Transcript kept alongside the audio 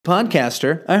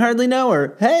Podcaster, I hardly know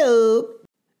her. Hey,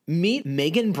 meet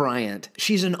Megan Bryant.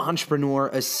 She's an entrepreneur,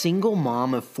 a single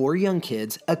mom of 4 young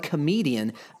kids, a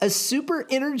comedian, a super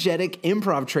energetic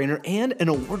improv trainer, and an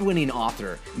award-winning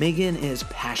author. Megan is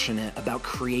passionate about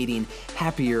creating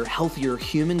happier, healthier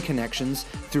human connections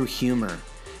through humor.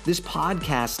 This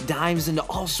podcast dives into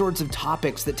all sorts of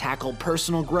topics that tackle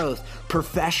personal growth,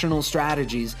 professional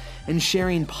strategies, and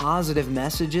sharing positive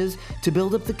messages to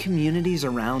build up the communities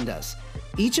around us.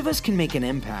 Each of us can make an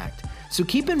impact, so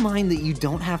keep in mind that you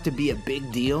don't have to be a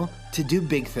big deal to do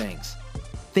big things.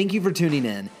 Thank you for tuning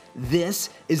in. This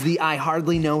is the I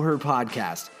Hardly Know Her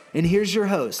podcast, and here's your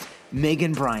host,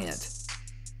 Megan Bryant.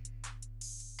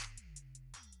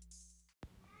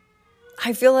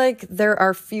 I feel like there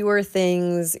are fewer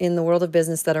things in the world of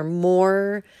business that are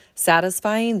more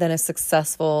satisfying than a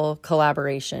successful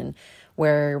collaboration,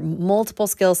 where multiple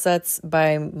skill sets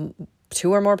by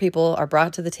 2 or more people are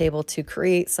brought to the table to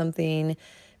create something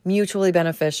mutually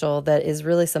beneficial that is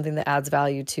really something that adds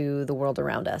value to the world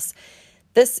around us.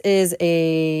 This is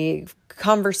a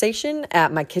conversation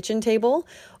at my kitchen table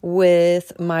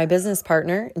with my business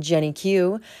partner, Jenny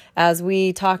Q, as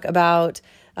we talk about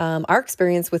our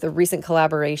experience with a recent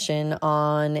collaboration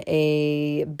on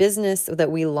a business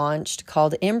that we launched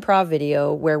called Improv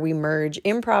Video, where we merge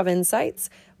improv insights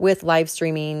with live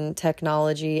streaming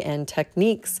technology and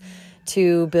techniques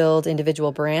to build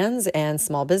individual brands and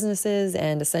small businesses,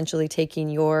 and essentially taking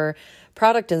your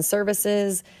product and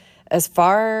services as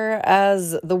far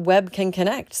as the web can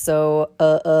connect. So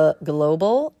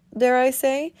global, dare I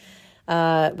say.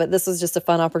 But this was just a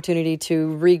fun opportunity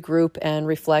to regroup and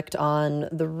reflect on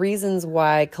the reasons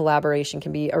why collaboration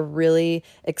can be a really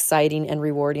exciting and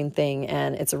rewarding thing.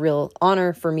 And it's a real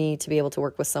honor for me to be able to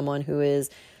work with someone who is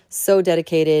so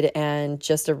dedicated and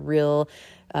just a real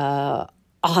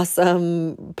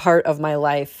awesome part of my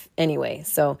life anyway.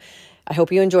 So I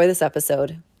hope you enjoy this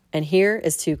episode. And here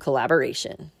is to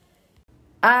collaboration.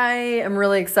 I am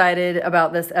really excited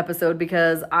about this episode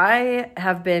because I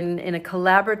have been in a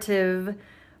collaborative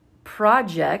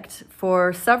project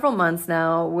for several months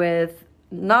now with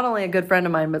not only a good friend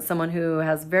of mine, but someone who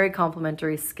has very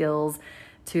complementary skills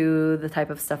to the type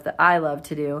of stuff that I love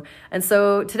to do. And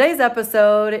so today's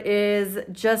episode is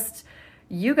just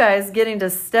you guys getting to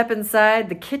step inside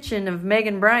the kitchen of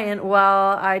Megan Bryant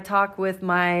while I talk with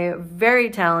my very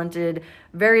talented,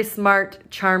 very smart,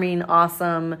 charming,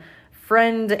 awesome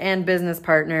friend and business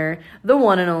partner, the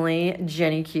one and only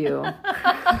Jenny Q.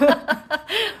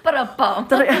 But a bump.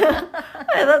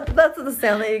 That's the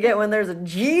sound that you get when there's a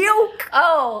joke.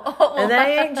 Oh, And I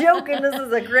ain't joking. This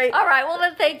is a great. All right. Well,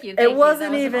 then thank you. It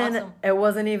wasn't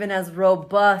even as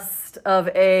robust of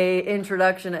a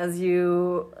introduction as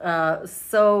you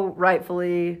so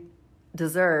rightfully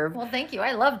deserve. Well, thank you.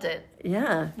 I loved it.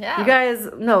 Yeah. Yeah. You guys,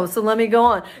 no, so let me go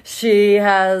on. She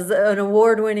has an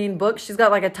award-winning book. She's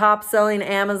got like a top-selling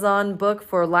Amazon book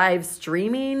for live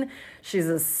streaming. She's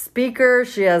a speaker.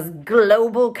 She has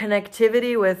global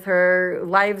connectivity with her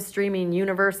live streaming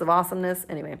universe of awesomeness.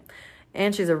 Anyway,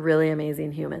 and she's a really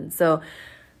amazing human. So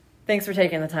thanks for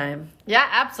taking the time. Yeah,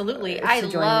 absolutely. I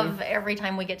join love me. every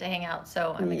time we get to hang out.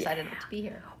 So I'm excited to be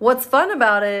here. What's fun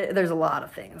about it, there's a lot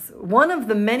of things. One of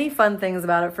the many fun things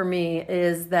about it for me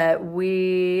is that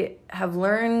we have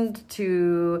learned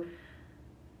to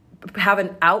have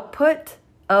an output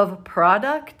of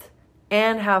product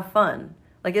and have fun.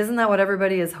 Like, isn't that what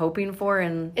everybody is hoping for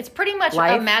in It's pretty much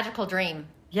life? a magical dream.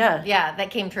 Yeah. Yeah, that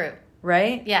came true.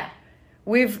 Right? Yeah.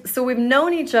 We've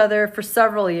known each other for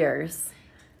several years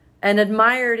and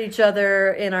admired each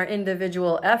other in our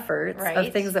individual efforts Right.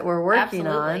 of things that we're working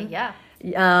Absolutely. on.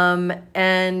 Yeah.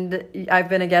 And I've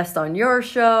been a guest on your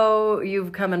show.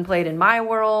 You've come and played in my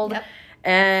world. Yep.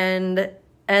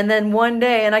 And then one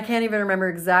day, and I can't even remember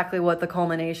exactly what the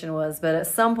culmination was, but at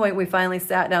some point we finally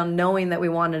sat down knowing that we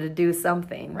wanted to do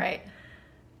something. Right.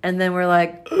 And then we're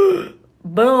like,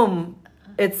 boom,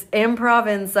 it's Improv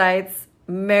Insights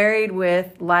married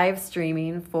with live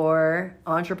streaming for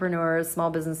entrepreneurs, small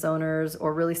business owners,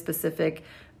 or really specific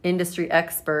industry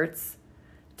experts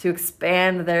to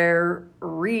expand their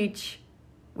reach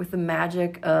with the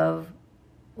magic of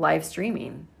live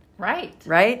streaming. Right.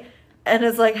 Right? And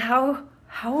it's like, how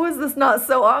was this not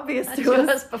so obvious to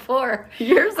us before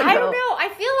years ago? I don't know.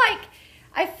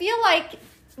 I feel like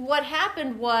what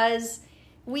happened was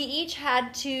we each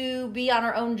had to be on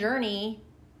our own journey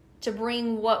to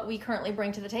bring what we currently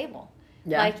bring to the table.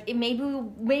 Yeah. Like it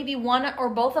maybe one or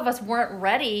both of us weren't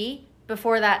ready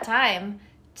before that time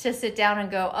to sit down and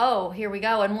go, oh, here we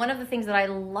go. And one of the things that I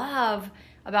love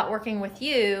about working with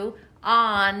you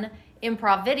on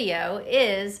Improv Video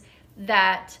is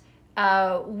that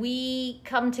we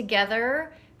come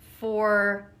together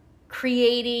for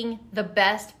creating the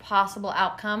best possible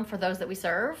outcome for those that we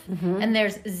serve, and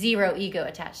there's zero ego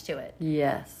attached to it.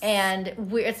 Yes. And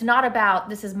it's not about,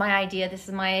 this is my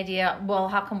idea, well,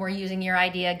 how come we're using your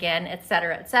idea again, et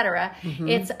cetera, et cetera.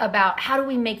 It's about how do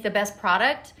we make the best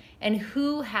product, and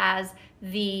who has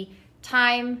the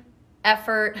time,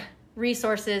 effort,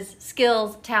 resources,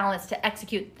 skills, talents to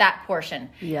execute that portion.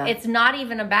 Yeah. It's not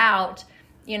even about,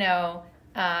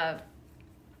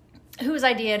 whose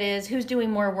idea it is, who's doing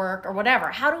more work or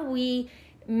whatever. How do we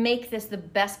make this the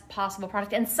best possible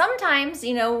product? And sometimes,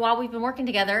 while we've been working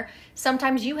together,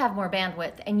 sometimes you have more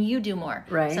bandwidth and you do more.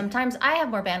 Right. Sometimes I have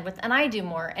more bandwidth and I do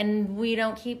more, and we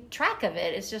don't keep track of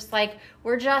it. It's just like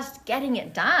we're just getting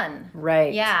it done.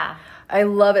 Right. Yeah. I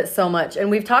love it so much. And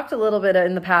we've talked a little bit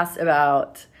in the past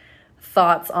about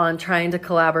thoughts on trying to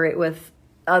collaborate with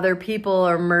other people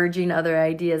or merging other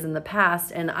ideas in the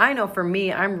past. And I know for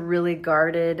me, I'm really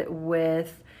guarded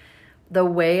with the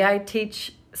way I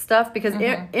teach stuff, because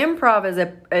improv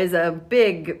is a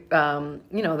big,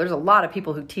 there's a lot of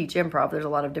people who teach improv. There's a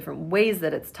lot of different ways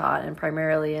that it's taught, and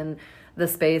primarily in the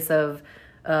space of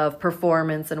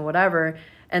performance and whatever.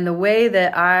 And the way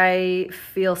that I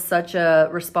feel such a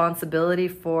responsibility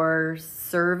for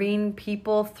serving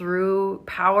people through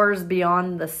powers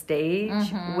beyond the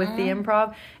stage with the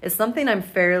improv is something I'm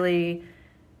fairly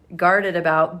guarded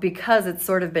about, because it's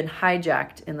sort of been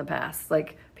hijacked in the past.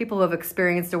 Like, people who have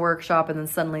experienced a workshop and then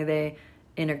suddenly they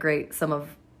integrate some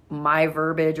of my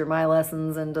verbiage or my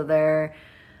lessons into their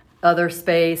other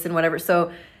space and whatever.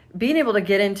 So being able to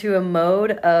get into a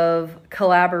mode of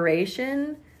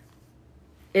collaboration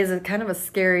is a kind of a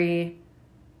scary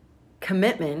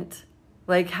commitment.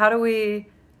 Like, how do we,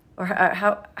 or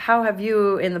how have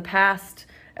you in the past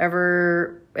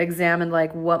ever examined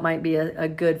like what might be a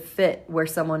good fit where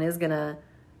someone is going to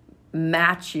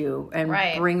match you and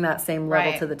bring that same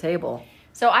level to the table?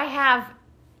 So I have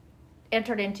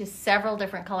entered into several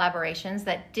different collaborations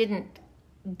that didn't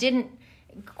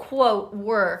quote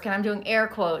work, and I'm doing air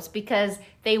quotes because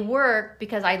they work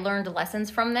because I learned lessons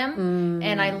from them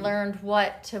and I learned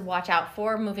what to watch out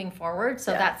for moving forward.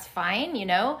 So that's fine,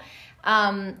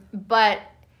 but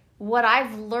what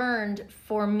I've learned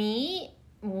for me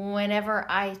whenever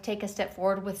I take a step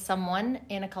forward with someone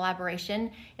in a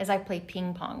collaboration is I play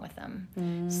ping pong with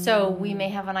them. So we may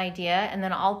have an idea, and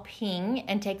then I'll ping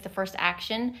and take the first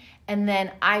action, and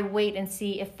then I wait and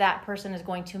see if that person is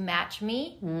going to match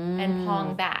me and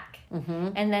pong back.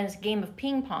 And then it's a game of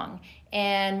ping pong.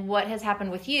 And what has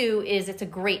happened with you is it's a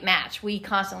great match. We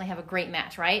constantly have a great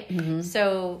match, right?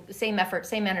 So same effort,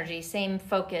 same energy, same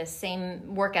focus,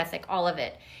 same work ethic, all of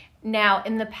it. Now,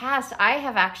 in the past, I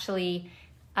have actually...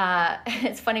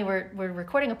 it's funny, we're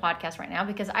recording a podcast right now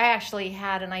because I actually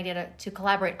had an idea to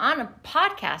collaborate on a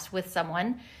podcast with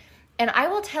someone, and I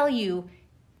will tell you,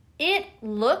 it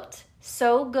looked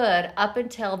so good up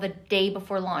until the day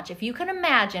before launch. If you can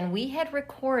imagine, we had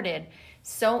recorded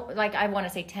I want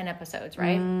to say 10 episodes,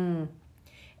 right?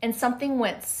 And something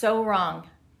went so wrong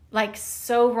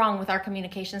with our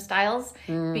communication styles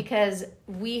because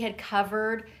we had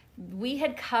covered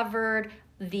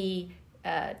the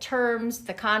terms,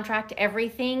 the contract,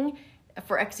 everything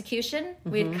for execution.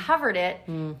 We had covered it.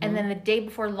 And then the day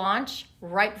before launch,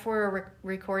 right before we were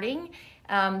recording,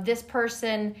 this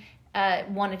person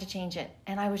wanted to change it.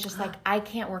 And I was just like, I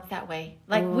can't work that way.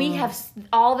 Like, we have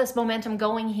all this momentum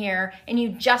going here, and you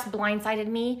just blindsided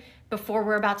me before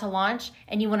we're about to launch,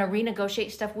 and you want to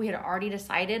renegotiate stuff we had already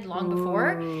decided long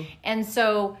before. And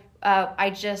so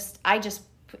I just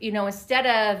instead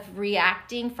of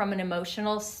reacting from an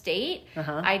emotional state,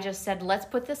 I just said, let's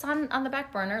put this on the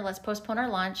back burner. Let's postpone our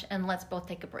lunch and let's both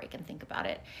take a break and think about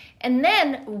it. And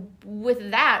then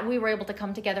with that, we were able to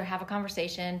come together, have a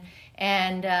conversation,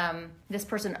 and this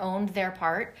person owned their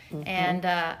part, and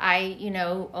I,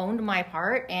 owned my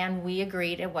part, and we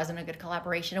agreed it wasn't a good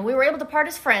collaboration. And we were able to part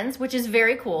as friends, which is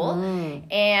very cool.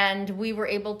 And we were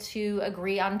able to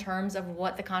agree on terms of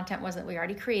what the content was that we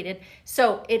already created.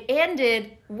 So it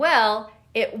ended well.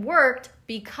 It worked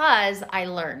because I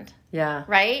learned. Yeah.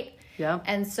 Right? Yeah.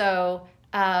 And so,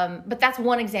 but that's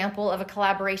one example of a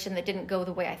collaboration that didn't go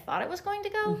the way I thought it was going to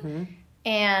go.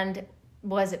 And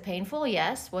was it painful?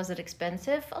 Yes. Was it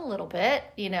expensive? A little bit,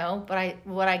 but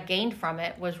what I gained from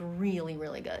it was really,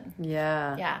 really good.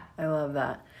 Yeah. Yeah. I love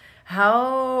that.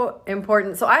 How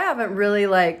important. So I haven't really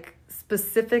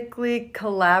specifically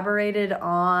collaborated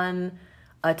on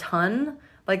a ton.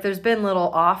 Like, there's been little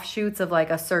offshoots of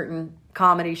a certain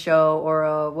comedy show or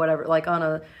a whatever, on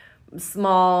a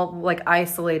small,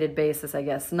 isolated basis, I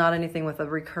guess. Not anything with a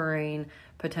recurring,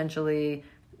 potentially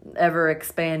ever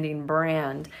expanding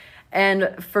brand.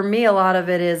 And for me, a lot of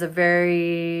it is a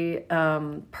very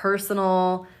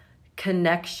personal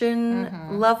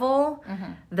connection level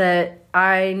that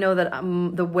I know that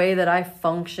the way that I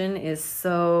function is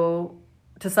so,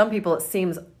 to some people, it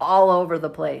seems all over the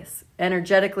place.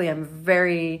 Energetically, I'm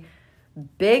very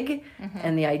big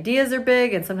and the ideas are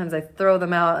big, and sometimes I throw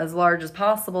them out as large as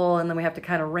possible, and then we have to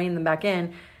kind of rein them back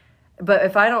in. But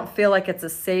if I don't feel like it's a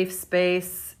safe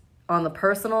space on the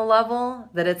personal level,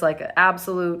 that it's like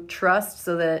absolute trust,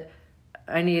 so that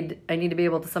I need to be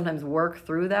able to sometimes work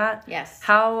through that. Yes.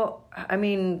 How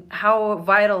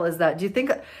vital is that? Do you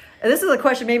think, this is a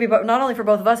question maybe, but not only for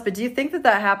both of us, but do you think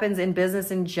that happens in business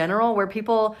in general, where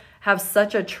people have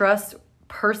such a trust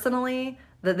personally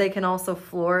that they can also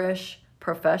flourish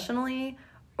professionally?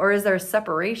 Or is there a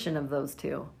separation of those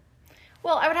two?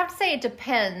 Well, I would have to say it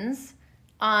depends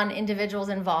on individuals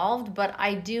involved, but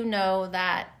I do know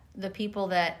that the people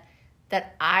that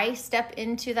I step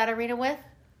into that arena with,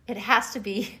 it has to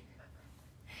be,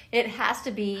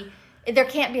 there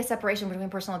can't be a separation between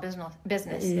personal and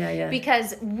business. Yeah.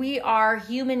 Because we are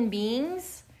human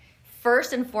beings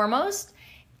first and foremost,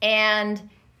 and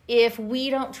if we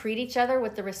don't treat each other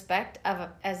with the respect of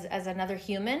as another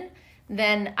human,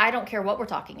 then I don't care what we're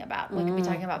talking about. We could be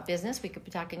talking about business. We could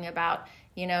be talking about,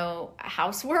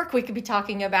 housework. We could be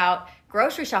talking about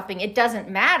grocery shopping. It doesn't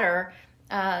matter.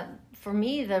 For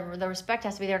me, the respect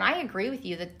has to be there. And I agree with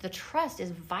you that the trust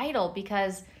is vital,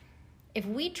 because if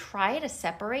we try to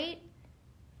separate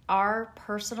our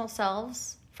personal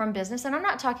selves from business, and I'm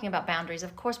not talking about boundaries.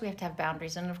 Of course we have to have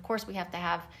boundaries, and of course we have to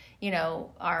have,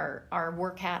 our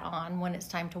work hat on when it's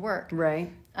time to work.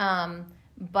 Right.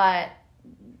 But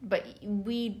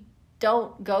we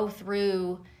don't go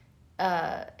through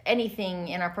anything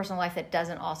in our personal life that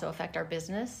doesn't also affect our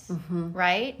business,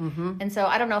 right? And so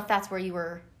I don't know if that's where you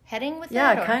were heading with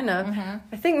that. Yeah, kind of.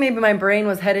 I think maybe my brain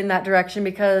was heading that direction,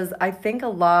 because I think a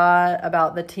lot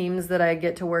about the teams that I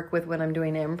get to work with when I'm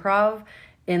doing improv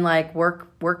in like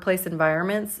workplace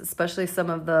environments, especially some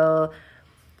of the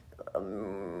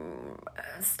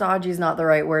stodgy is not the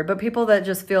right word, but people that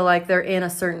just feel like they're in a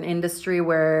certain industry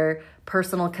where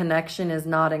personal connection is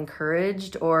not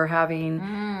encouraged, or having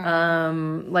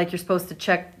like you're supposed to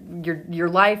check your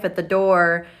life at the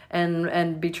door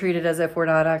and be treated as if we're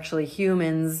not actually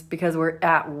humans because we're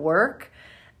at work.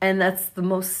 And that's the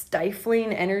most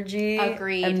stifling energy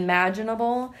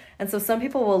imaginable. And so some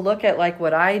people will look at like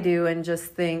what I do and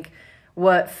just think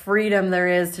what freedom there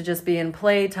is to just be in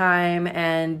playtime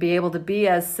and be able to be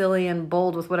as silly and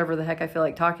bold with whatever the heck I feel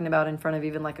like talking about in front of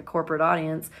even like a corporate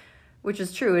audience, which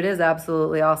is true. It is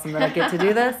absolutely awesome that I get to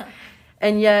do this.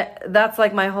 And yet that's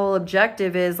like my whole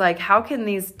objective is like, how can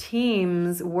these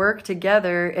teams work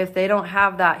together if they don't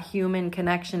have that human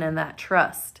connection and that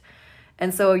trust?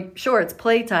 And so sure, it's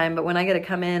playtime, but when I get to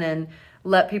come in and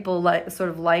let people sort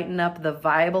of lighten up the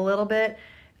vibe a little bit,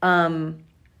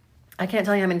 I can't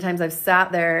tell you how many times I've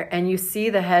sat there and you see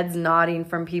the heads nodding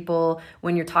from people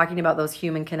when you're talking about those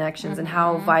human connections and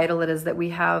how vital it is that we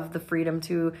have the freedom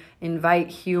to invite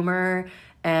humor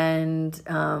and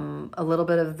a little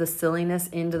bit of the silliness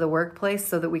into the workplace,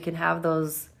 so that we can have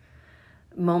those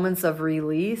moments of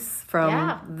release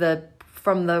from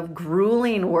the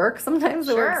grueling work sometimes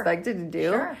that we're expected to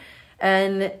do. Sure.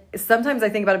 And sometimes I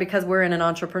think about it because we're in an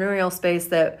entrepreneurial space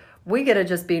that we get to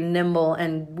just be nimble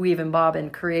and weave and bob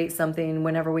and create something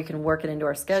whenever we can work it into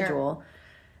our schedule. Sure.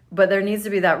 But there needs to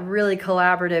be that really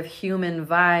collaborative human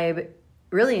vibe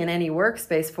really in any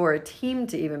workspace for a team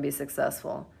to even be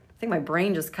successful. I think my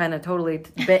brain just kind of totally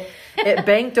it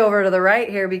banked over to the right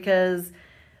here, because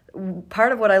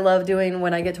part of what I love doing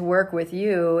when I get to work with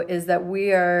you is that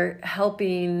we are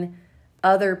helping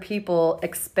other people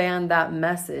expand that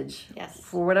message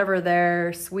for whatever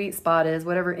their sweet spot is,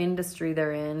 whatever industry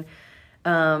they're in,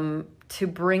 to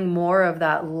bring more of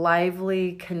that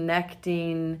lively,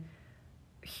 connecting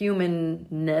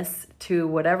humanness to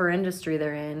whatever industry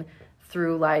they're in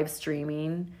through live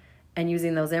streaming, and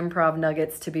using those improv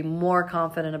nuggets to be more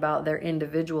confident about their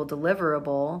individual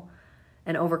deliverable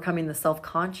and overcoming the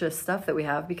self-conscious stuff that we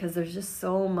have, because there's just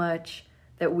so much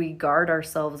that we guard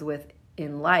ourselves with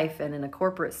in life and in a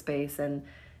corporate space, and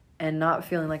not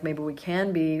feeling like maybe we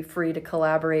can be free to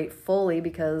collaborate fully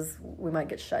because we might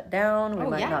get shut down, we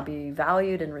might not be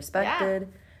valued and respected.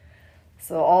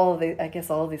 So all of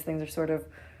these things are sort of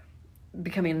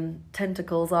becoming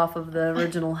tentacles off of the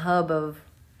original hub of,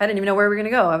 I didn't even know where we were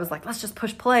going to go. I was like, let's just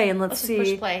push play and let's see.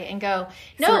 Just push play and go.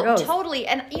 No, totally.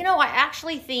 And I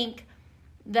actually think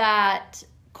that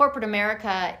corporate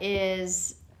America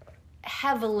is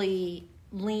heavily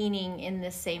leaning in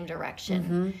this same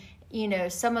direction.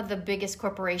 some of the biggest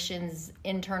corporations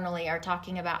internally are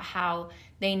talking about how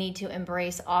they need to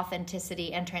embrace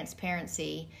authenticity and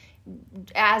transparency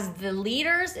as the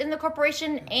leaders in the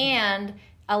corporation and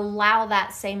allow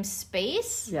that same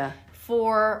space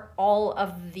for all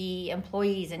of the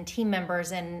employees and team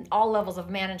members and all levels of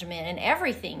management and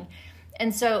everything.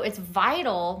 And so it's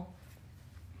vital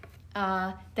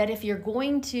that if you're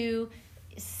going to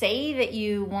say that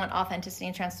you want authenticity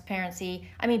and transparency,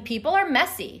 I mean, people are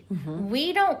messy.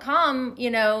 We don't come,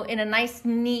 in a nice,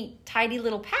 neat, tidy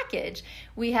little package.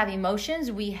 We have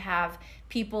emotions. We have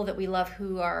people that we love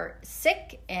who are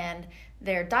sick and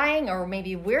they're dying, or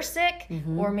maybe we're sick,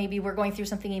 or maybe we're going through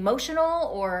something emotional,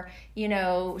 or,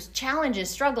 challenges,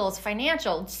 struggles,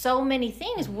 financial, so many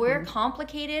things. We're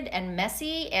complicated and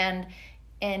messy, and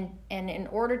in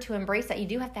order to embrace that, you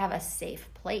do have to have a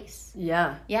safe place.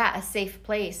 Yeah, a safe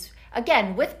place.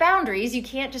 Again, with boundaries, you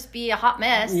can't just be a hot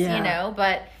mess,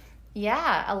 but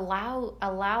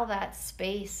allow that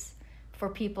space for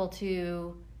people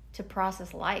to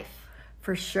process life.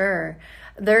 For sure.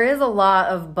 There is a lot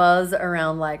of buzz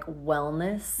around like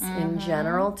wellness in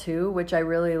general too, which I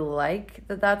really like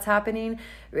that's happening.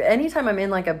 Anytime I'm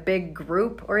in like a big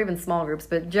group or even small groups,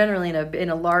 but generally in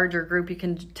a larger group, you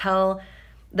can tell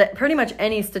that pretty much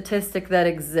any statistic that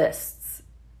exists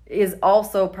is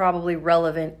also probably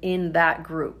relevant in that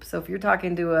group. So if you're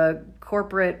talking to a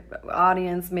corporate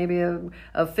audience, maybe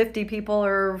of 50 people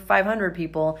or 500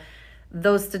 people,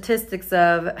 those statistics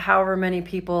of however many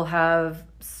people have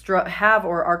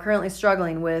or are currently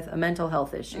struggling with a mental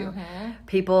health issue.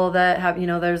 People that have,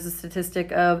 there's a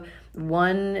statistic of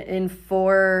 1 in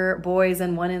 4 boys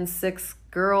and 1 in 6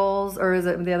 girls, or is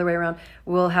it the other way around,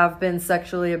 will have been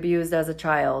sexually abused as a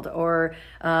child, or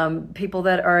people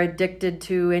that are addicted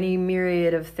to any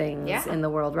myriad of things in the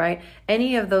world, right?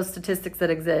 Any of those statistics that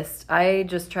exist, I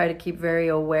just try to keep very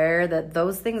aware that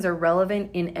those things are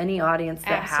relevant in any audience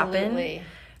that happen.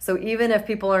 So even if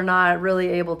people are not really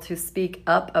able to speak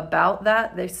up about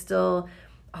that, they still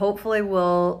hopefully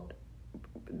will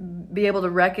be able to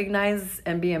recognize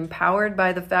and be empowered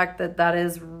by the fact that that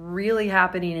is really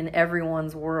happening in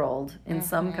everyone's world in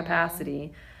some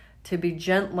capacity, to be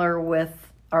gentler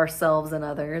with ourselves and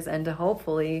others, and to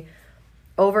hopefully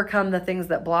overcome the things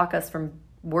that block us from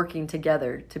working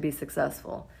together to be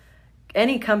successful.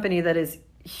 Any company that is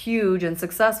huge and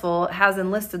successful has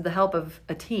enlisted the help of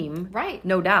a team, right?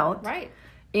 No doubt, right?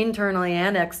 Internally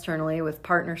and externally, with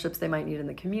partnerships they might need in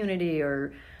the community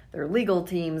or their legal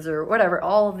teams or whatever,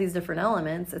 all of these different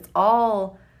elements. It's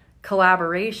all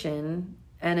collaboration,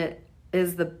 and it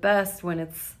is the best when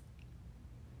it's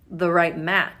the right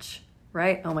match,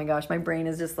 right? Oh my gosh, my brain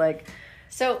is just like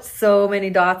so many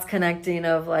dots connecting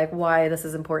of like why this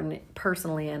is important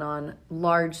personally and on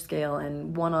large scale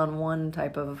and one-on-one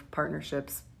type of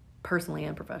partnerships, personally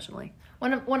and professionally.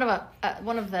 One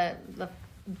of the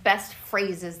best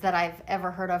phrases that I've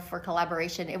ever heard of for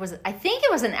collaboration, I think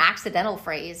it was an accidental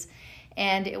phrase,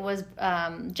 and it was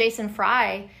Jason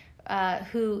Fry,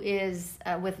 who is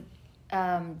with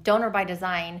Donor by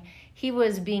Design. He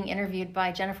was being interviewed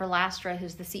by Jennifer Lastra,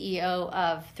 who's the CEO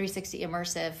of 360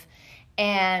 Immersive,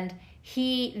 and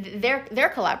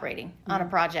they're collaborating on a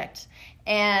project,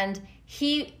 and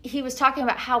he was talking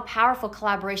about how powerful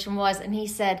collaboration was, and he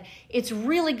said it's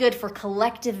really good for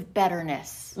collective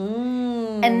betterness.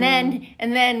 And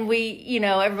then we,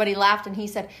 everybody laughed, and he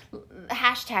said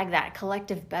hashtag that,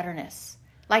 collective betterness.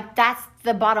 Like, that's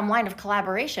the bottom line of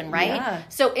collaboration, right? Yeah.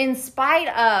 So in spite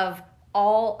of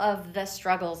all of the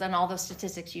struggles and all the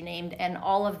statistics you named and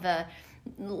all of the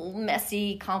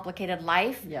messy, complicated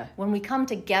life, when we come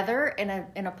together in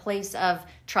a place of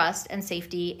trust and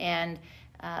safety and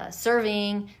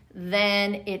serving,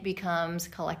 then it becomes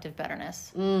collective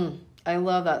betterness. I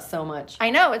love that so much. I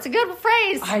know, it's a good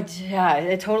phrase. Yeah,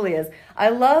 it totally is. I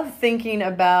love thinking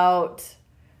about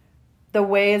the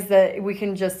ways that we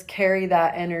can just carry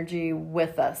that energy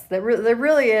with us. There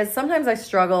really is. Sometimes I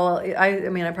struggle. I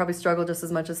mean, I probably struggle just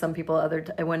as much as some people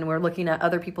when we're looking at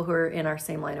other people who are in our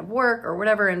same line of work or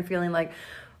whatever, and feeling like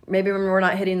maybe when we're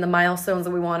not hitting the milestones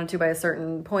that we wanted to by a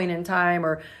certain point in time,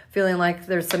 or feeling like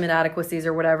there's some inadequacies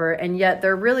or whatever. And yet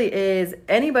there really is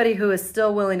anybody who is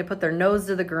still willing to put their nose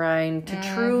to the grind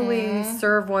to truly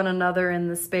serve one another in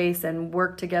the space and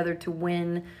work together to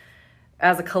win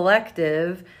as a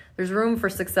collective. There's room for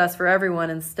success for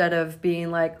everyone, instead of being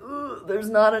like, there's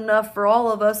not enough for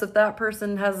all of us. If that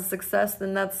person has a success,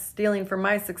 then that's stealing from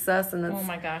my success. And that's, oh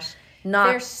my gosh.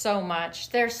 There's so much.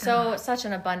 There's such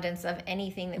an abundance of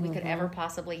anything that we could ever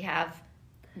possibly have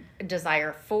a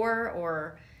desire for,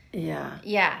 or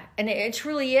yeah. And it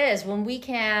truly is when we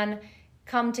can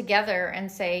come together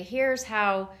and say, here's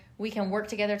how we can work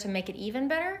together to make it even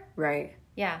better. Right.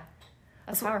 Yeah.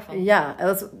 That's powerful. Yeah.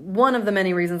 That's one of the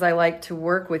many reasons I like to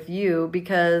work with you,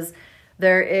 because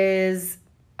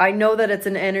I know that it's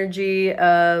an energy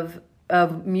of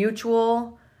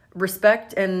mutual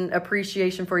respect and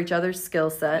appreciation for each other's skill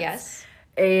sets. Yes.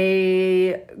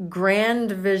 A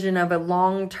grand vision of a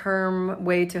long-term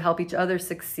way to help each other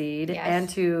succeed, Yes. and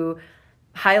to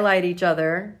highlight each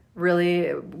other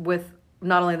really, with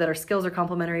not only that our skills are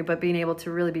complementary, but being able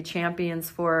to really be champions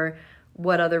for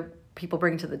what other people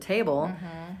bring to the table.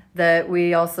 Mm-hmm. That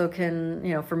we also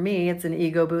can, for me, it's an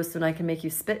ego boost when I can make you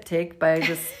spit take by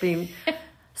just being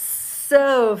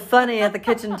so funny at the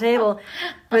kitchen table,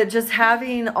 but just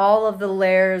having all of the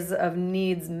layers of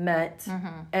needs met,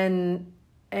 Mm-hmm.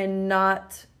 and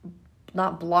not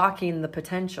blocking the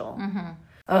potential. Mm-hmm.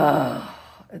 Oh,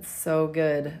 it's so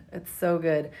good. It's so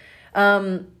good.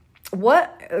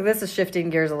 This is shifting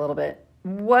gears a little bit.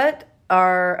 What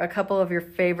are a couple of your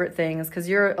favorite things? Because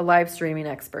you're a live streaming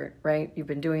expert, right? You've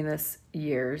been doing this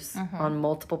years on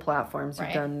multiple platforms. You've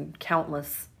Right. done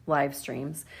countless live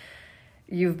streams.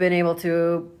 You've been able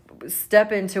to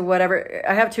step into whatever.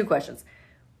 I have two questions.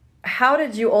 How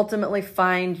did you ultimately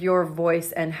find your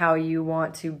voice and how you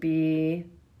want to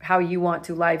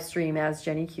live stream as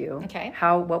Jenny Q? Okay.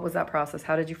 What was that process?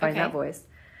 How did you find Okay. that voice?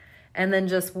 And then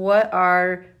just what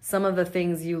are some of the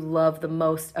things you love the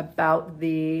most about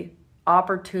the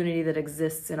opportunity that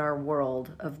exists in our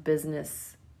world of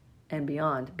business and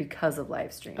beyond because of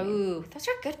live streaming? Ooh, those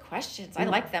are good questions. I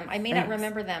like them. I may not Thanks.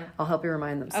 remember them. I'll help you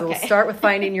remind them. So Okay. we'll start with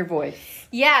finding your voice.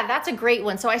 Yeah, that's a great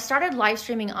one. So I started live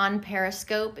streaming on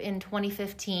Periscope in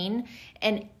 2015,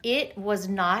 and it was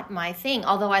not my thing.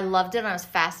 Although I loved it and I was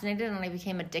fascinated and I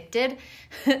became addicted.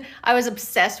 I was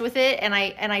obsessed with it, and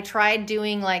I tried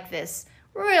doing like this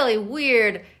really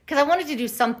weird, because I wanted to do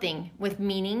something with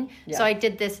meaning. Yeah. So I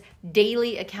did this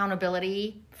daily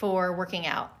accountability for working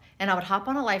out. And I would hop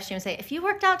on a live stream and say, if you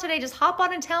worked out today, just hop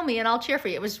on and tell me and I'll cheer for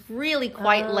you. It was really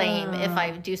quite lame, if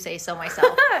I do say so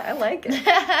myself. I like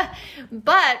it.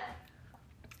 But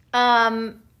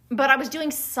I was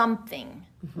doing something,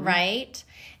 right?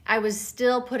 I was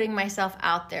still putting myself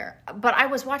out there. But I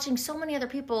was watching so many other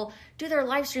people do their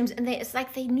live streams, and it's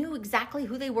like they knew exactly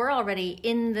who they were already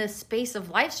in the space of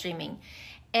live streaming.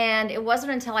 And it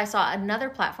wasn't until I saw another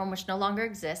platform, which no longer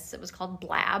exists. It was called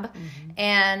Blab.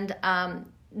 And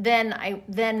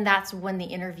then that's when the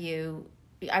interview,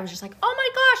 I was just like, oh my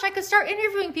gosh, I could start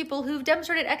interviewing people who've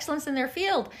demonstrated excellence in their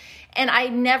field. And I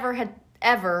never had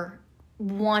ever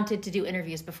wanted to do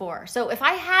interviews before. So if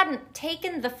I hadn't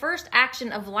taken the first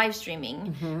action of live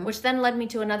streaming, which then led me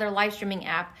to another live streaming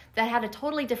app that had a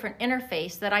totally different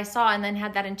interface that I saw, and then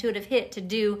had that intuitive hit to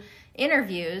do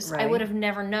interviews, I Right. would have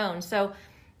never known. So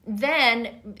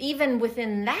then even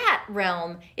within that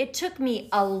realm, it took me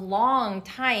a long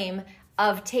time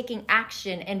of taking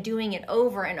action and doing it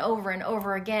over and over and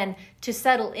over again to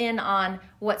settle in on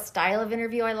what style of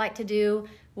interview I like to do,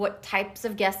 what types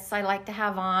of guests I like to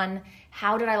have on,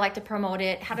 how did I like to promote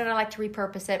it, how did I like to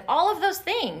repurpose it, all of those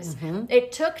things.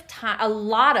 It took time, a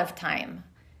lot of time.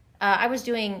 I was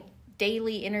doing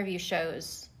daily interview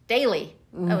shows, daily.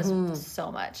 That was so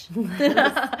much.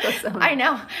 I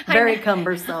know. Very I know.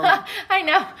 cumbersome. I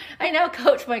know.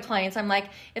 Coach my clients. I'm like,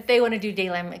 if they want to do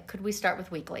daily, I'm like, could we start with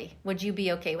weekly? Would you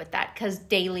be okay with that? Because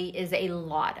daily is a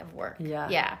lot of work.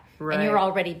 Yeah. Right. And you're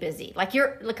already busy. Like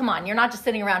come on, you're not just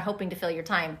sitting around hoping to fill your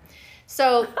time.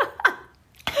 So,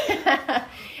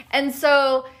 and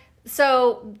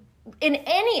so in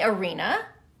any arena,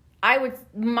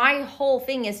 my whole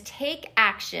thing is take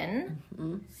action.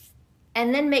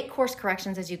 And then make course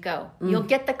corrections as you go. You'll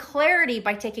get the clarity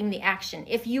by taking the action.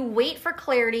 If you wait for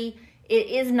clarity, it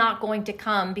is not going to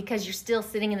come because you're still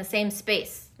sitting in the same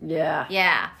space. Yeah.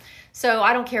 Yeah. So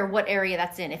I don't care what area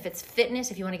that's in. If it's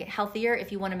fitness, if you want to get healthier,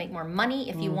 if you want to make more money,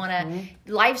 if you want to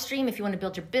live stream, if you want to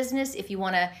build your business, if you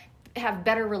want to have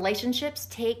better relationships,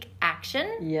 take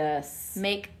action. Yes.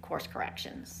 Make course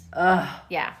corrections.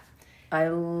 Yeah. I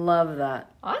love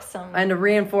that. Awesome. And to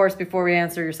reinforce before we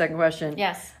answer your second question.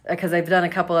 Yes. Because I've done a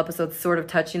couple episodes sort of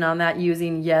touching on that,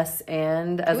 using yes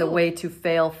and as a Ooh. way to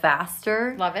fail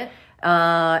faster. Love it.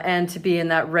 And to be in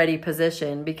that ready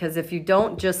position. Because if you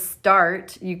don't just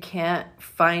start, you can't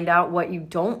find out what you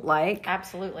don't like.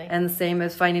 Absolutely. And the same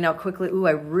as finding out quickly, ooh,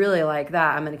 I really like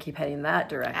that. I'm going to keep heading that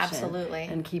direction. Absolutely.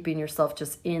 And keeping yourself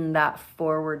just in that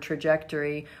forward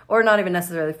trajectory, or not even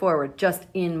necessarily forward, just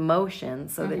in motion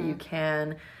so that you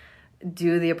can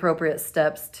do the appropriate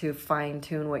steps to fine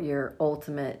tune what your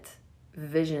ultimate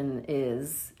vision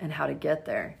is and how to get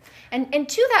there. And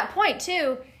to that point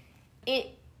too,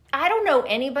 I don't know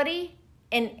anybody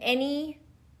in any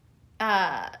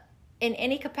in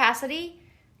any capacity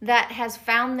that has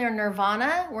found their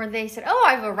nirvana where they said, oh,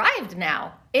 I've arrived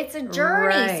now. It's a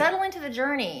journey. Right. Settle into the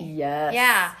journey. Yes.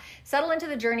 Yeah. Settle into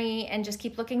the journey and just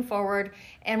keep looking forward.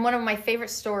 And one of my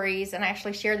favorite stories, and I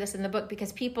actually shared this in the book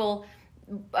because people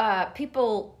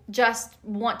just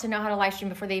want to know how to live stream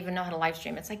before they even know how to live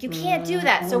stream. It's like, you can't do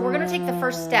that. So we're going to take the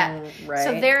first step. Right.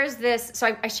 So there's this.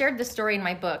 So I shared this story in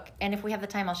my book. And if we have the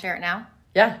time, I'll share it now.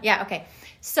 Yeah. Yeah. Okay.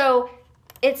 So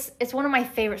it's one of my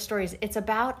favorite stories. It's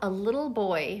about a little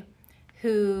boy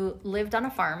who lived on a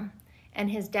farm,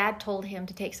 and his dad told him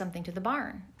to take something to the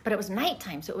barn, but it was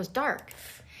nighttime, so it was dark.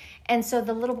 And so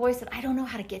the little boy said, I don't know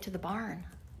how to get to the barn.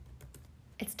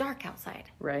 It's dark outside.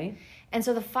 Right. And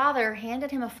so the father handed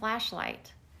him a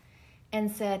flashlight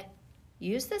and said,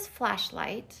 use this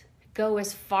flashlight, go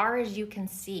as far as you can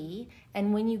see,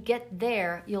 and when you get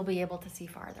there, you'll be able to see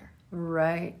farther.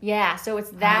 Right. Yeah, so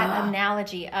it's that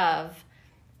analogy of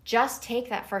just take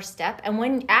that first step,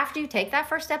 and after you take that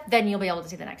first step, then you'll be able to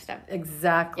see the next step.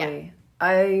 Exactly. Yeah.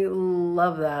 I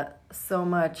love that so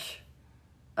much.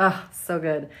 So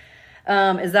good.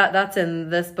 Is that's in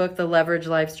this book, The Leverage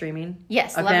Live Streaming?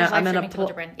 Yes, okay, Leverage Live Streaming to Build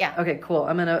Your Brand. Yeah. Okay, cool.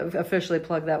 I'm going to officially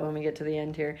plug that when we get to the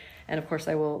end here. And of course,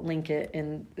 I will link it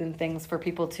in things for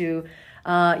people to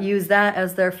use that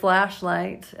as their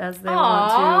flashlight as they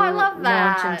want to I love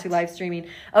that. launch into live streaming.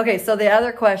 Okay, so the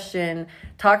other question,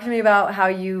 talk to me about how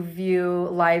you view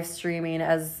live streaming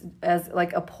as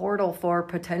like a portal for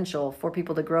potential for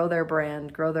people to grow their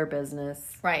brand, grow their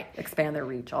business, Right. expand their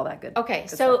reach, all that good. Okay,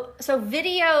 good so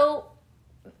video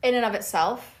in and of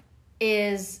itself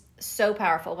is so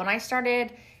powerful. When I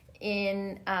started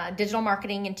in digital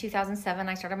marketing in 2007,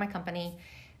 I started my company.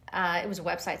 It was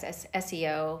websites,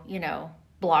 SEO,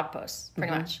 blog posts,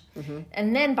 pretty much. Mm-hmm.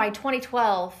 And then by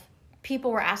 2012,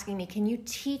 people were asking me, can you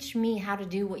teach me how to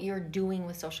do what you're doing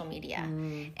with social media?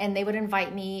 And they would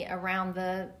invite me around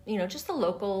just the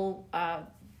local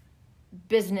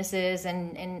businesses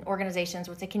and organizations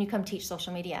would say, can you come teach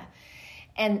social media?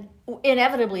 And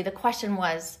inevitably, the question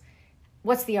was,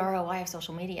 what's the ROI of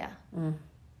social media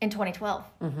in 2012?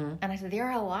 Mm-hmm. And I said, the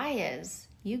ROI is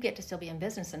you get to still be in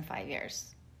business in 5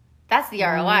 years. That's the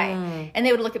ROI. And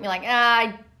they would look at me like,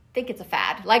 I think it's a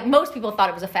fad. Like most people thought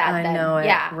it was a fad then. I know it,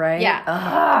 yeah, right?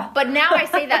 Yeah. But now I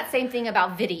say that same thing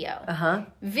about video.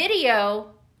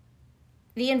 Video,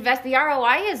 the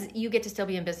ROI is you get to still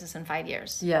be in business in 5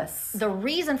 years. Yes. The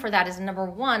reason for that is, number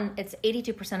one, it's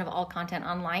 82% of all content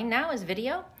online now is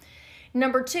video.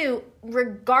 Number two,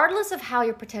 regardless of how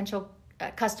your potential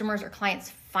customers or clients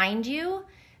find you,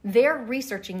 they're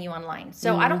researching you online.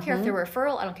 So I don't care if they're a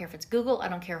referral, I don't care if it's Google, I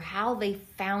don't care how they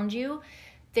found you,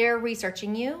 they're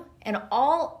researching you. And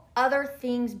all other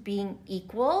things being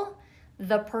equal,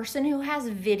 the person who has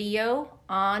video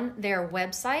on their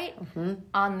website,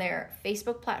 on their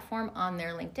Facebook platform, on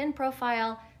their LinkedIn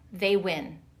profile, they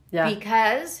win. Yeah.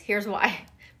 Because, here's why.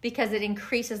 Because it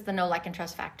increases the know, like, and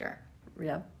trust factor.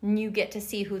 Yeah. You get to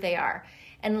see who they are.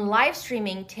 And live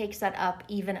streaming takes that up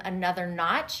even another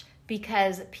notch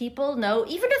because people know,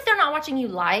 even if they're not watching you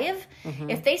live,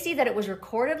 if they see that it was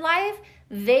recorded live,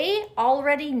 they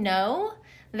already know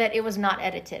that it was not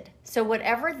edited. So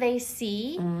whatever they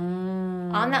see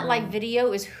on that live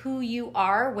video is who you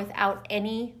are without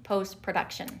any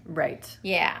post-production. Right.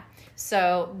 Yeah.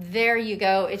 So there you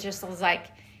go. It just was like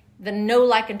the know,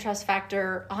 like, and trust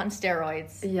factor on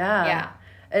steroids. Yeah. Yeah.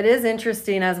 It is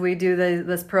interesting as we do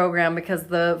this program because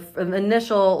the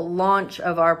initial launch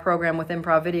of our program with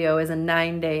Improv Video is a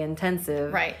 9-day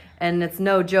intensive. Right. And it's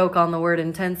no joke on the word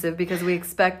intensive because we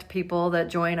expect people that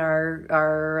join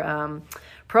our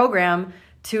program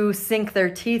to sink their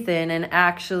teeth in and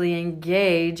actually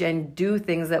engage and do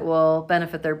things that will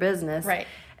benefit their business. Right.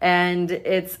 And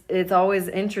it's always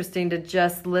interesting to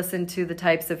just listen to the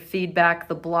types of feedback,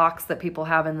 the blocks that people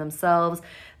have in themselves.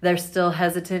 They're still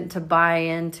hesitant to buy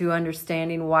into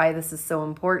understanding why this is so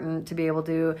important to be able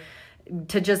to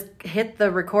just hit the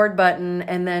record button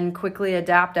and then quickly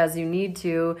adapt as you need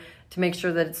to make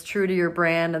sure that it's true to your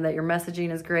brand and that your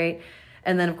messaging is great.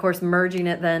 And then, of course, merging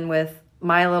it then with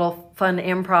my little fun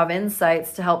improv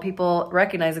insights to help people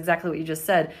recognize exactly what you just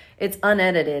said. It's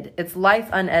unedited. It's life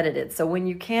unedited. So when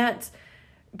you can't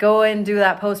go and do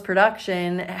that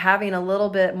post-production, having a little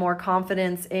bit more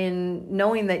confidence in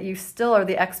knowing that you still are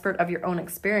the expert of your own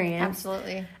experience.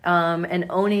 Absolutely. And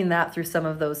owning that through some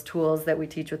of those tools that we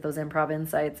teach with those improv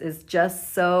insights is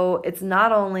just so, it's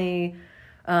not only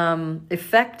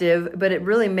effective, but it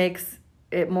really makes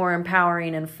it more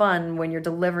empowering and fun when you're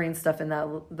delivering stuff in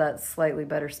that slightly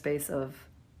better space of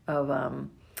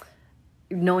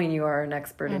knowing you are an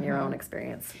expert in your own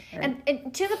experience.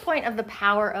 And to the point of the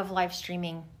power of live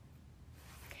streaming,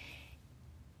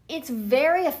 it's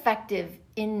very effective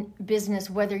in business,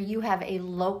 whether you have a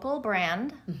local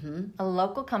brand, a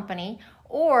local company,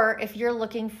 or if you're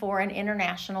looking for an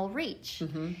international reach,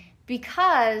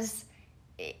 because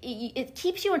it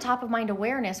keeps you in top of mind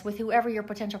awareness with whoever your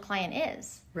potential client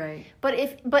is. Right. But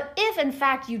if in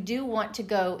fact you do want to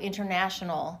go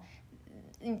international,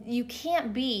 you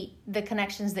can't beat the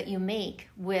connections that you make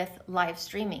with live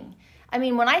streaming. I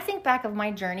mean, when I think back of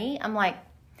my journey, I'm like,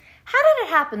 how did it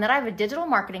happen that I have a digital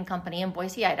marketing company in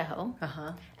Boise, Idaho,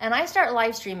 and I start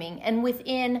live streaming, and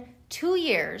within 2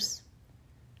 years,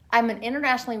 I'm an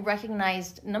internationally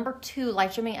recognized number 2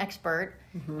 live streaming expert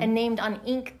and named on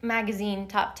Inc. magazine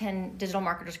top 10 digital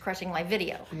marketers crushing live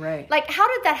video. Right. Like, how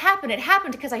did that happen? It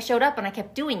happened because I showed up and I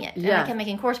kept doing it. And I kept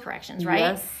making course corrections, right?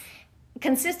 Yes.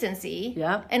 Consistency.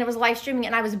 Yeah. And it was live streaming,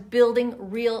 and I was building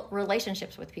real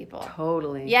relationships with people.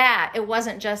 Totally. Yeah. It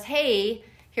wasn't just, hey,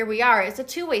 here we are. It's a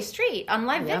two-way street. On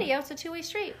live video, it's a two-way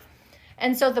street.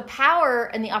 And so the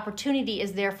power and the opportunity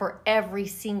is there for every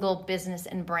single business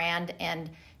and brand and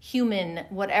human,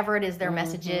 whatever it is their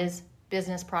message is,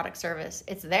 business, product, service.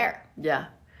 It's there. Yeah.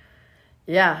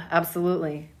 Yeah,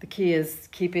 absolutely. The key is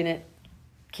keeping it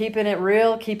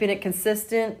real, keeping it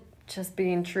consistent, just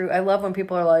being true. I love when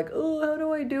people are like, oh, how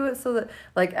do I do it? So that,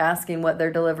 like, asking what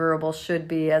their deliverable should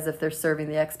be as if they're serving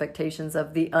the expectations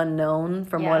of the unknown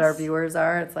from what our viewers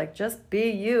are. It's like, just be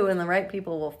you, and the right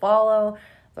people will follow.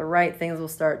 The right things will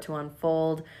start to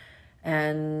unfold,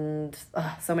 and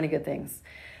so many good things.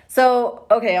 So,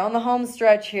 okay, on the home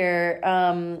stretch here,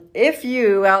 if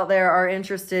you out there are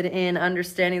interested in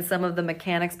understanding some of the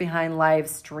mechanics behind live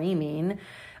streaming,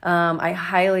 I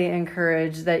highly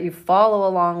encourage that you follow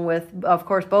along with, of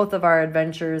course, both of our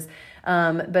adventures.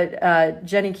 But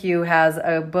Jenny Q has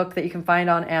a book that you can find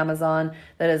on Amazon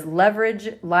that is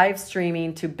Leverage Live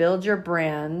Streaming to Build Your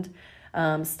Brand.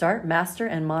 Start, master,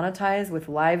 and monetize with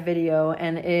live video.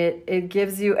 And it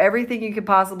gives you everything you could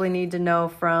possibly need to know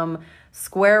from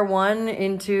square one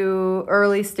into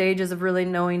early stages of really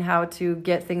knowing how to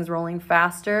get things rolling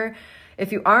faster.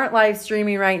 If you aren't live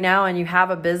streaming right now and you have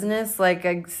a business, like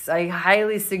I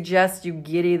highly suggest you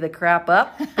giddy the crap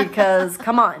up, because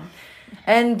come on.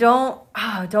 And don't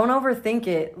overthink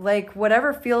it. Like,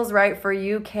 whatever feels right for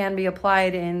you can be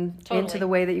applied into the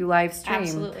way that you live stream.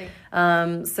 Absolutely.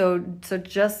 So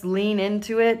just lean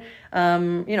into it.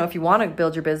 If you want to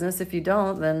build your business, if you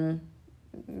don't, then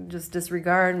just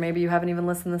disregard. Maybe you haven't even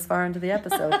listened this far into the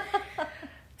episode.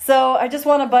 So I just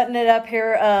want to button it up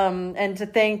here and to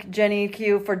thank Jenny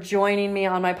Q for joining me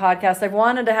on my podcast. I've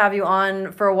wanted to have you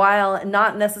on for a while,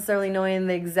 not necessarily knowing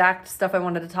the exact stuff I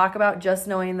wanted to talk about, just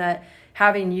knowing that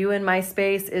having you in my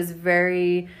space is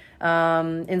very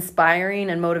inspiring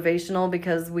and motivational,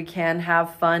 because we can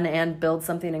have fun and build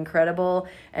something incredible,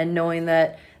 and knowing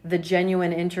that the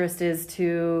genuine interest is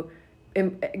to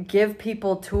give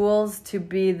people tools to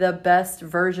be the best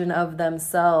version of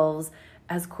themselves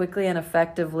as quickly and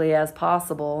effectively as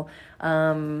possible,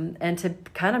 and to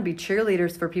kind of be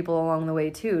cheerleaders for people along the way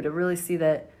too, to really see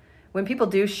that when people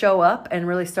do show up and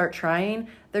really start trying,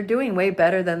 they're doing way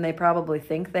better than they probably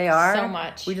think they are. So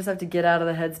much. We just have to get out of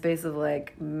the headspace of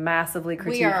like massively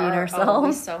critiquing ourselves.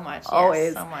 Always so much. Yes,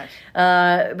 always. So much.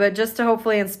 But just to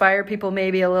hopefully inspire people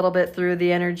maybe a little bit through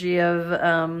the energy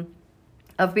of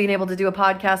being able to do a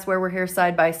podcast where we're here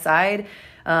side by side,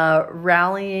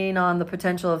 rallying on the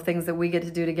potential of things that we get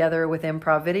to do together with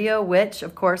Improv Video, which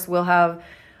of course will have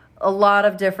a lot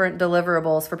of different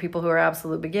deliverables for people who are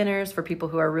absolute beginners, for people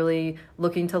who are really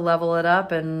looking to level it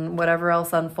up, and whatever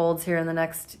else unfolds here in the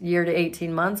next year to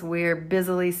 18 months. We're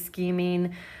busily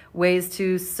scheming ways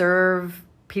to serve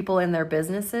people in their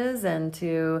businesses, and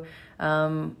to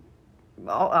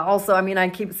also, I mean, I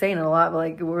keep saying it a lot, but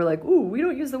like, we're like, ooh, we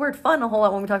don't use the word fun a whole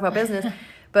lot when we talk about business.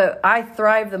 But I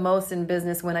thrive the most in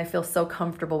business when I feel so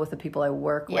comfortable with the people I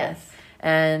work with.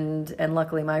 And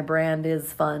luckily my brand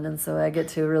is fun, and so I get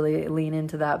to really lean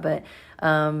into that. But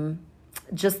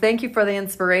just thank you for the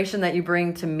inspiration that you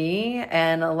bring to me,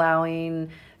 and allowing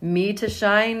me to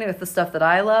shine with the stuff that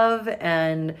I love,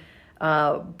 and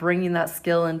bringing that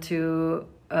skill into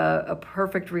a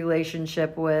perfect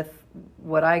relationship with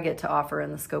what I get to offer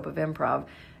in the scope of improv.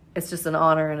 It's just an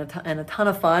honor and a ton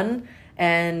of fun,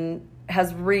 and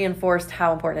has reinforced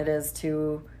how important it is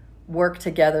to work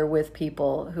together with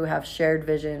people who have shared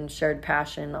vision, shared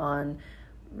passion on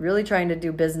really trying to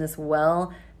do business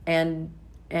well, and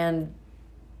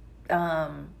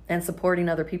supporting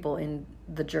other people in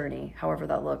the journey, however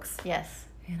that looks. Yes.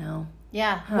 You know?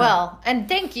 Yeah. Well, and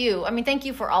thank you. I mean, thank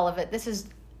you for all of it. This is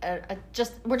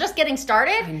we're just getting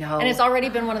started. I know. And it's already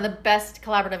been one of the best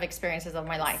collaborative experiences of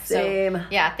my life. Same. So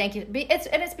yeah, thank you.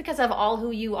 It's because of all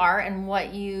who you are and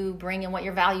what you bring and what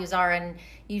your values are, and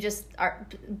you just are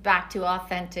back to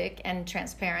authentic and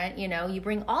transparent. You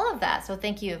bring all of that. So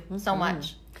thank you so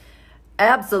much.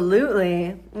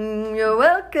 Absolutely. You're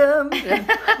welcome.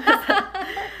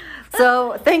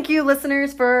 So thank you,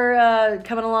 listeners, for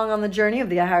coming along on the journey of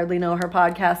the I Hardly Know Her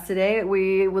podcast today.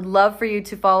 We would love for you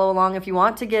to follow along. If you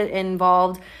want to get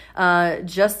involved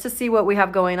just to see what we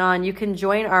have going on, you can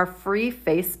join our free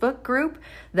Facebook group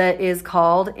that is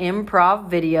called Improv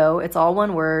Video. It's all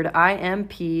one word,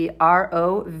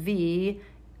 IMPROVIDO,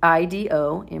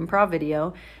 Improv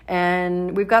Video.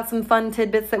 And we've got some fun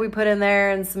tidbits that we put in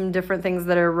there and some different things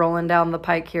that are rolling down the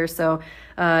pike here. So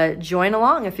join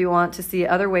along if you want to see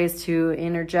other ways to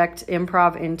interject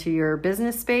improv into your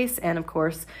business space, and of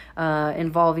course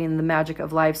involving the magic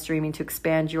of live streaming to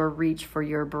expand your reach for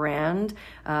your brand,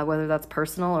 whether that's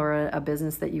personal or a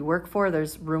business that you work for.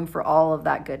 There's room for all of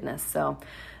that goodness. So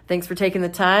thanks for taking the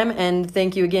time, and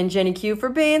thank you again, Jenny Q, for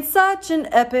being such an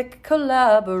epic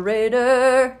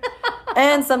collaborator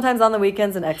and sometimes on the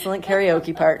weekends an excellent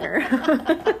karaoke partner.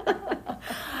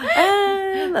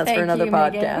 And that's for another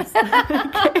podcast.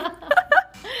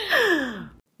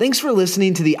 Thanks for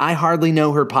listening to the I Hardly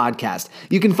Know Her podcast.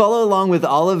 You can follow along with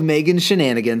all of Megan's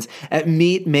shenanigans at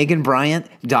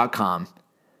meetmeganbryant.com.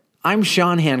 I'm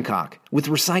Sean Hancock with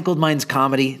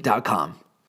RecycledMindsComedy.com.